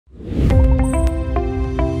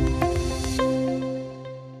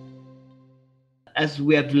as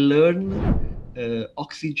we have learned,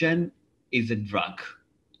 oxygen is a drug,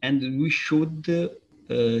 and we should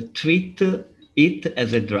treat it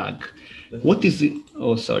as a drug. What is it?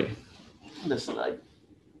 Oh, sorry. The slide.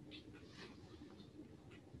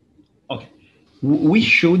 Okay. We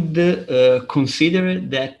should consider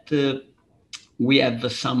that we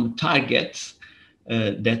have some targets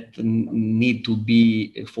that need to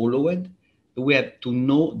be followed. We have to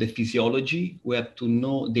know the physiology. We have to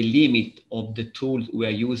know the limit of the tools we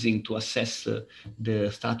are using to assess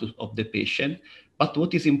the status of the patient. But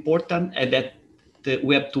what is important is that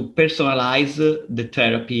we have to personalize the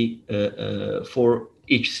therapy for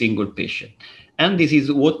each single patient. And this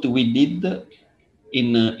is what we did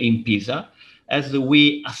in PISA, as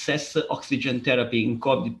we assess oxygen therapy in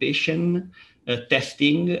COVID patient,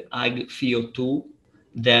 testing high VO2,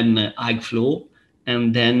 then high flow,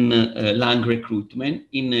 and then lung recruitment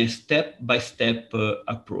in a step-by-step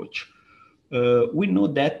approach. We know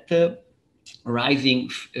that rising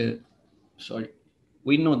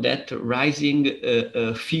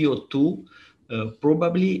VO2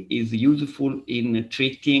 probably is useful in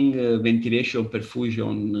treating ventilation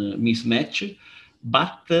perfusion mismatch,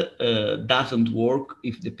 but doesn't work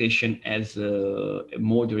if the patient has a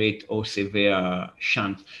moderate or severe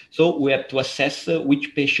shunt. So we have to assess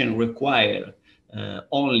which patient require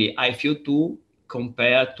only IFO2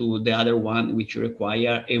 compared to the other one which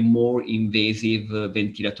require a more invasive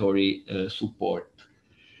ventilatory support.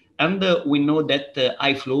 And we know that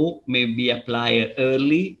high flow may be applied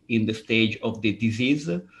early in the stage of the disease.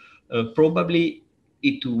 Probably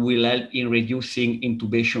it will help in reducing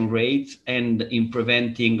intubation rates and in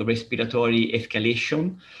preventing respiratory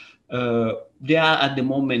escalation. There are at the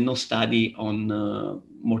moment no study on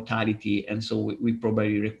mortality, and so we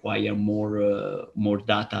probably require more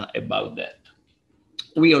data about that.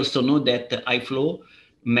 We also know that high flow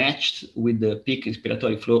matched with the peak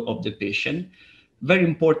respiratory flow of the patient. Very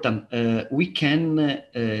important, we can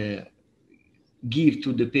give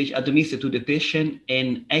to the patient, administer to the patient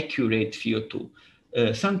an accurate VO2.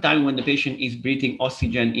 Sometimes when the patient is breathing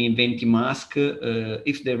oxygen in venti mask,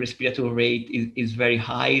 if the respiratory rate is very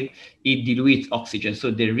high, it dilutes oxygen. So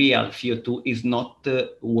the real VO2 is not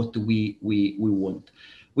what we want.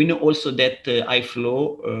 We know also that high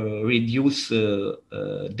flow reduce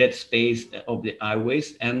dead space of the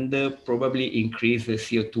airways and probably increase the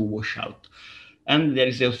CO2 washout. And there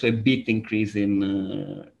is also a bit increase in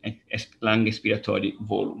lung expiratory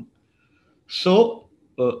volume. So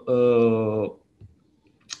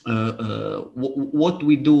what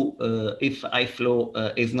we do if high flow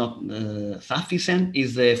is not sufficient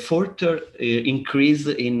is a further increase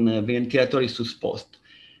in ventilatory suspost.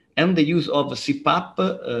 And the use of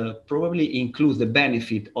CPAP probably includes the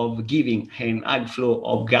benefit of giving an high flow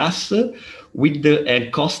of gas with a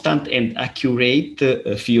constant and accurate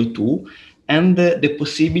VO2, and the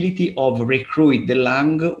possibility of recruit the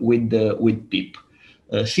lung with PEEP.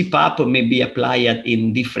 CPAP may be applied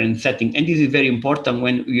in different settings, and this is very important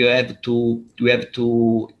when you have to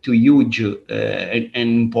use an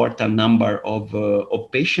important number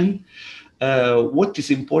of patients. What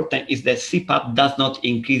is important is that CPAP does not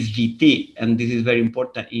increase VT, and this is very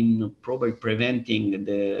important in probably preventing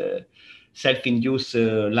the self-induced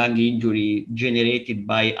lung injury generated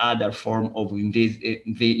by other form of invasive,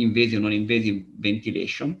 non-invasive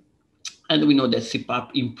ventilation. And we know that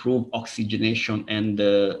CPAP improve oxygenation and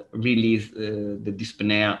release the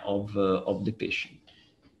dyspnea of the patient.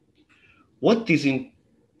 What is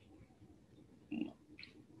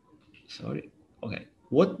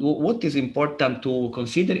What is important to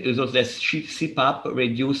consider is also that CPAP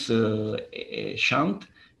reduce shunt,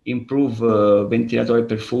 improve ventilatory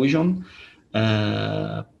perfusion,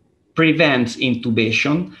 prevents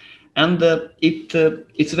intubation, and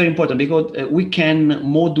it's very important because we can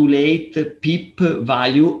modulate PEEP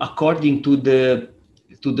value according to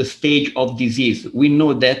the stage of disease. We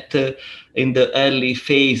know that in the early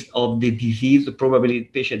phase of the disease, probably the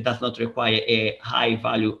patient does not require a high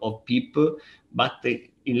value of PEEP, but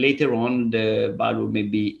later on the value may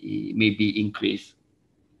be increased.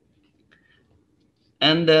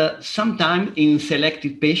 And sometimes in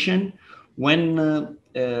selected patients, when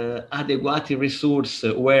adequate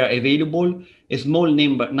resources were available, a small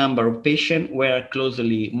number of patients were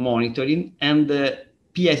closely monitoring, and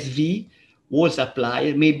PSV was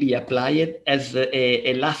applied, may be applied as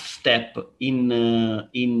a last step in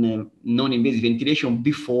non-invasive ventilation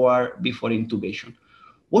before intubation.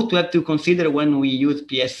 What we have to consider when we use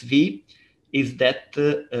PSV is that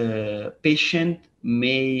patient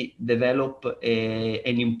may develop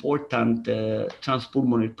an important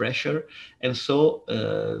transpulmonary pressure, and so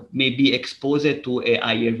may be exposed to a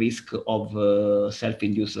higher risk of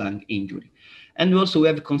self-induced lung injury. And also we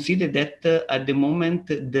have considered that at the moment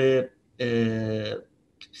the CPAP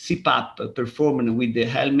performed with the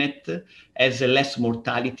helmet has a less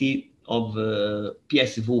mortality of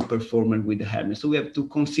PSV performed with the helmet. So we have to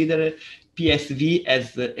consider PSV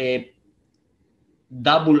as a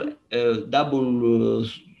double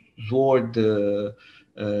sword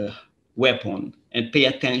weapon, and pay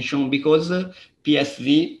attention because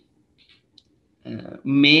PSV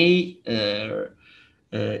may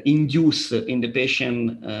induce in the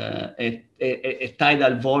patient a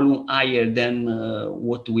tidal volume higher than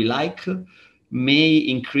what we like, may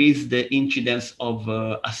increase the incidence of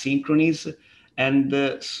asynchronous, and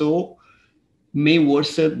so may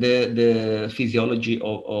worsen the physiology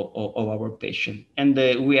of our patient. And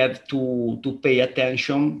we have to pay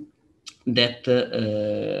attention that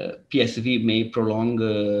PSV may prolong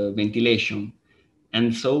ventilation,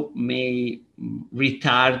 and so may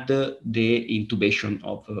retard the intubation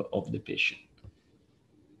of the patient.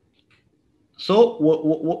 So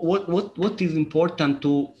what is important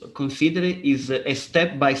to consider is a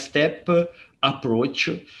step-by-step approach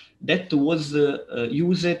that was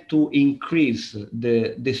used to increase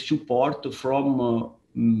the support from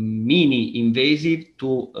mini-invasive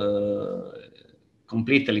to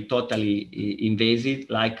completely, totally invasive,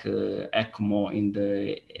 like ECMO in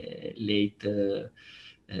the late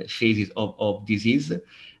phases of disease.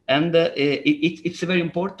 And it's very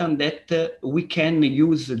important that we can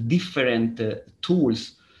use different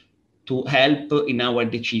tools to help in our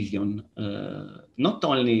decision. Not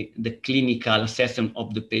only the clinical assessment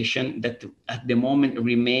of the patient, that at the moment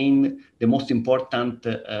remain the most important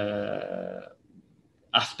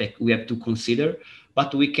aspect we have to consider,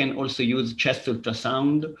 but we can also use chest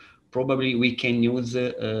ultrasound. Probably we can use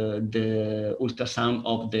the ultrasound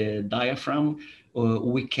of the diaphragm.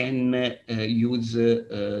 We can use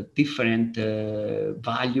different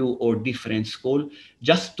value or different score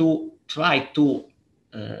just to try to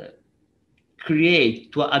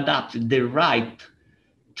adapt the right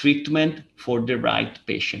treatment for the right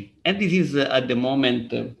patient. And this is at the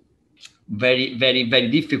moment very, very, very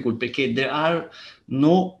difficult because there are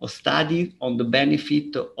no studies on the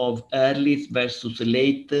benefit of early versus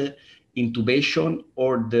late intubation,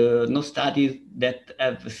 or no studies that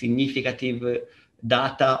have significant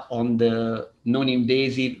data on the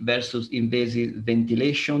non-invasive versus invasive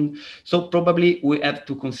ventilation. So probably we have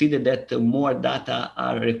to consider that more data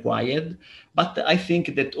are required. But I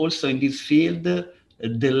think that also in this field,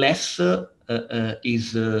 the less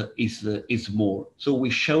is more. So we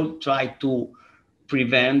should try to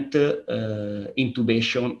prevent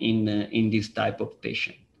intubation in this type of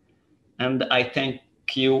patient. And I thank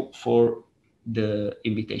you for the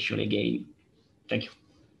invitation again. Thank you.